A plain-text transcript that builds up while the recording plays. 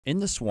In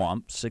the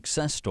swamp,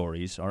 success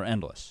stories are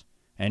endless,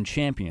 and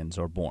champions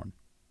are born.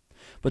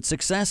 But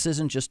success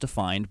isn't just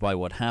defined by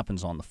what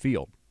happens on the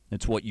field.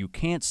 It's what you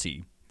can't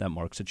see that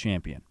marks a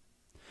champion.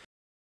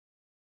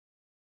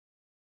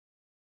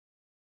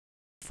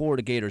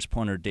 Florida Gators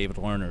punter David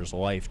Lerner's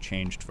life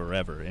changed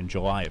forever in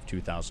July of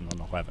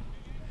 2011.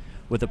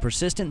 With a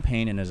persistent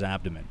pain in his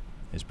abdomen,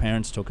 his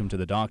parents took him to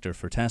the doctor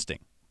for testing.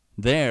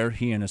 There,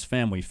 he and his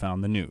family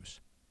found the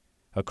news: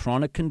 a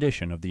chronic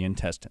condition of the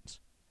intestines,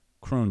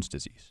 Crohn's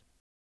disease.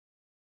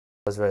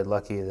 I was very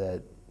lucky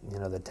that,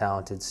 the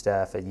talented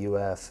staff at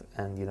UF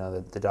and,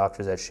 the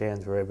doctors at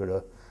Shands were able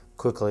to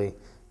quickly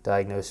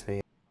diagnose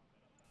me.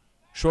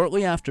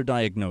 Shortly after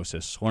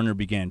diagnosis, Lerner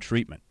began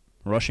treatment.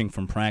 Rushing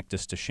from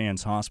practice to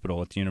Shands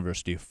Hospital at the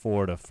University of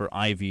Florida for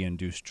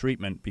IV-induced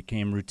treatment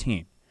became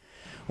routine.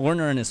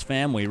 Lerner and his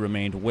family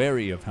remained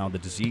wary of how the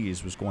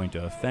disease was going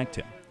to affect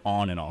him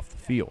on and off the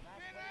field.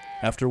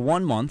 After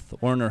 1 month,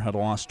 Lerner had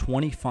lost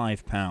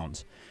 25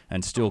 pounds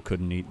and still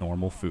couldn't eat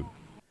normal food.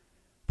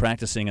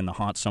 Practicing in the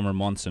hot summer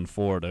months in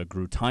Florida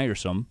grew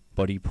tiresome,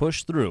 but he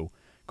pushed through,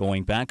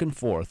 going back and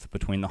forth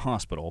between the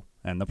hospital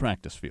and the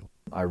practice field.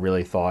 I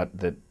really thought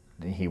that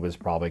he was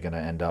probably going to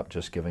end up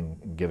just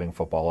giving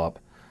football up,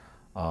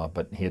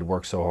 but he had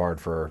worked so hard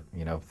for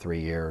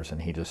 3 years,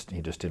 and he just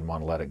didn't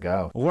want to let it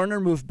go.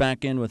 Lerner moved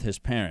back in with his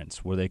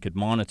parents, where they could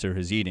monitor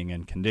his eating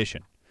and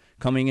condition.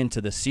 Coming into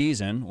the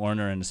season,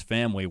 Lerner and his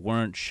family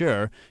weren't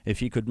sure if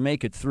he could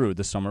make it through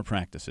the summer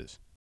practices.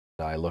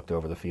 I looked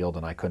over the field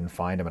and I couldn't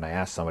find him, and I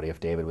asked somebody if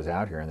David was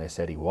out here, and they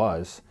said he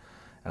was.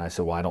 And I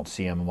said, well, I don't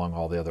see him among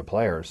all the other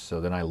players.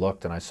 So then I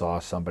looked and I saw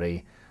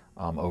somebody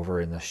over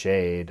in the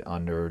shade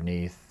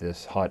underneath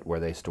this hut where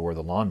they store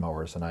the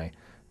lawnmowers, and I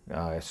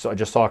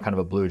just saw kind of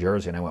a blue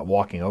jersey, and I went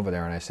walking over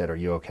there and I said, are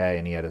you okay?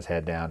 And he had his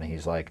head down and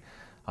he's like,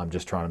 I'm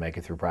just trying to make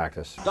it through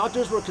practice.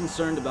 Doctors were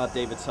concerned about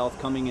David's health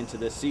coming into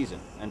this season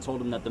and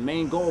told him that the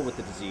main goal with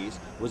the disease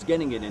was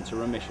getting it into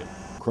remission.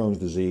 Crohn's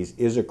disease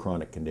is a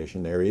chronic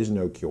condition. There is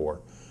no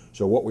cure.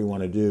 So what we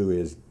want to do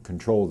is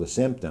control the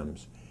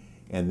symptoms,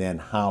 and then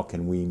how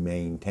can we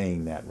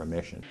maintain that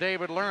remission?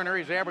 David Lerner,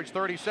 he's averaged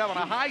 37, a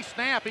high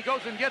snap, he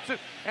goes and gets it,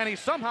 and he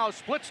somehow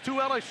splits two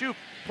LSU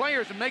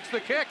players and makes the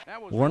kick.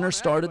 Lerner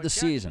started the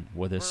season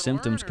with his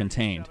symptoms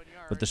contained,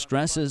 but the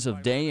stresses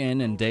of day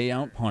in and day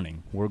out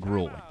punting were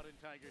grueling.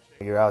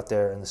 You're out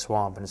there in the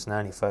swamp and it's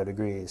 95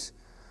 degrees,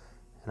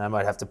 and I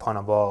might have to punt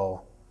a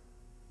ball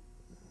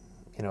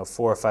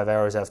 4 or 5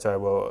 hours after I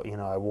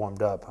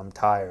warmed up. I'm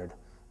tired.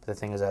 But the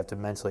thing is, I have to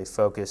mentally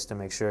focus to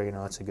make sure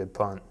it's a good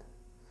punt,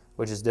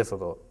 which is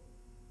difficult,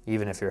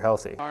 even if you're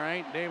healthy. All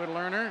right, David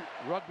Lerner,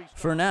 rugby.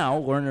 For now,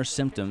 Lerner's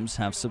symptoms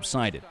have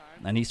subsided,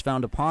 and he's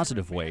found a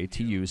positive way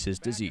to use his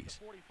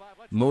disease,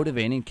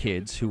 motivating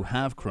kids who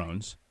have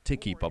Crohn's to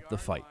keep up the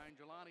fight.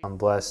 I'm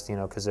blessed,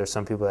 because there's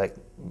some people that,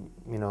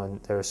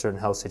 there are certain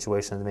health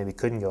situations that maybe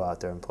couldn't go out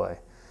there and play.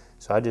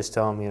 So I just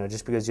tell them,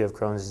 just because you have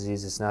Crohn's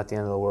disease, it's not the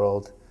end of the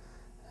world,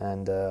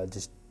 and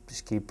just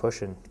keep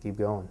pushing, keep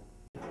going.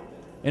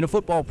 In a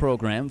football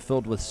program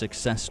filled with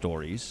success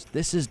stories,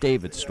 this is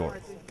David's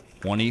story,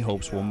 one he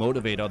hopes will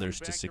motivate others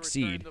to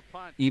succeed,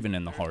 even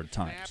in the hard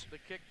times.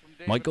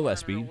 Mike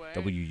Gillespie,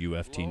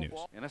 WUFT News.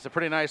 And that's a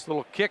pretty nice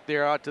little kick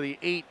there out to the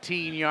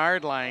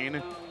 18-yard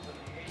line.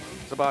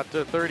 It's about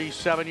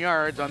 37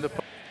 yards on the.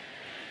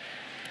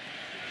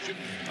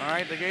 All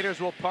right, the Gators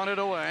will punt it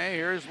away.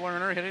 Here's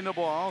Lerner hitting the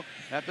ball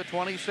at the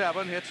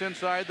 27, hits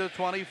inside the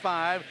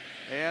 25,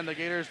 and the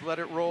Gators let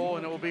it roll,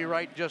 and it will be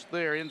right just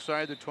there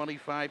inside the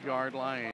 25-yard line.